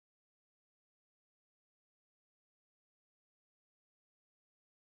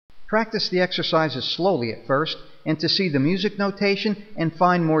Practice the exercises slowly at first, and to see the music notation and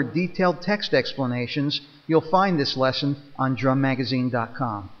find more detailed text explanations, you'll find this lesson on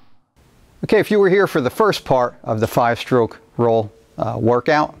drummagazine.com. Okay, if you were here for the first part of the 5-stroke roll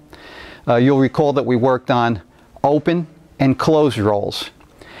workout, you'll recall that we worked on open and closed rolls.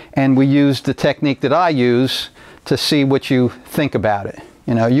 And we used the technique that I use to see what you think about it.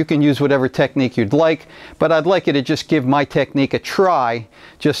 You know, you can use whatever technique you'd like, but I'd like you to just give my technique a try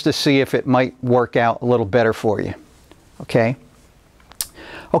just to see if it might work out a little better for you. Okay?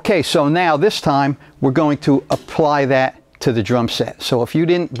 Okay, so now this time we're going to apply that to the drum set. So if you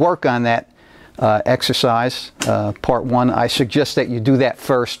didn't work on that exercise, part 1, I suggest that you do that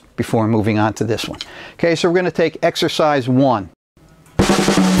first before moving on to this one. Okay, so we're going to take exercise 1.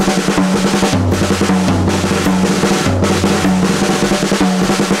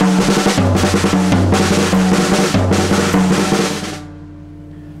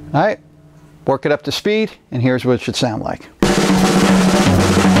 All right, work it up to speed, and here's what it should sound like.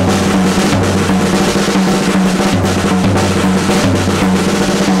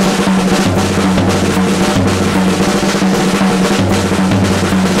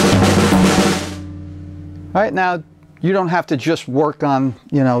 All right, now you don't have to just work on,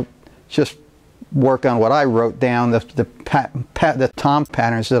 just work on what I wrote down, the tom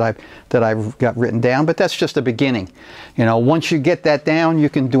patterns that I've got written down, but that's just the beginning. Once you get that down, you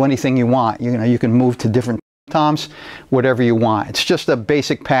can do anything you want. You can move to different toms, whatever you want. It's just a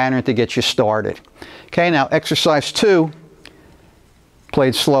basic pattern to get you started. Okay, now exercise 2,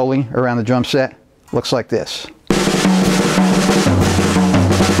 played slowly around the drum set, looks like this.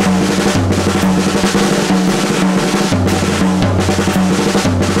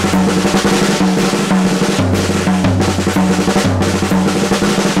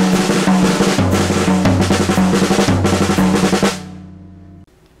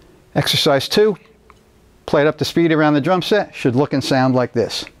 Exercise 2, played up to speed around the drum set, should look and sound like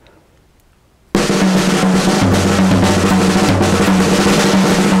this.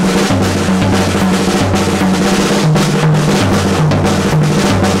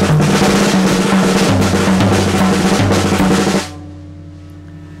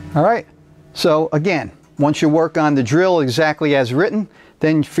 All right, so again, once you work on the drill exactly as written,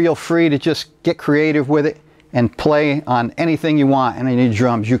 then feel free to just get creative with it and play on anything you want on any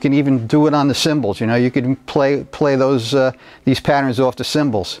drums. You can even do it on the cymbals. You can play those these patterns off the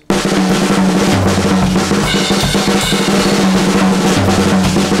cymbals.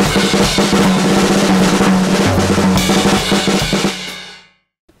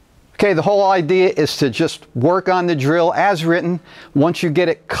 Okay, the whole idea is to just work on the drill as written. Once you get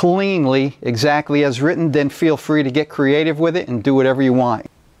it cleanly, exactly as written, then feel free to get creative with it and do whatever you want.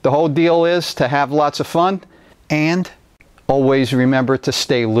 The whole deal is to have lots of fun, and always remember to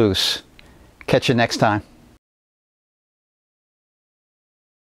stay loose. Catch you next time.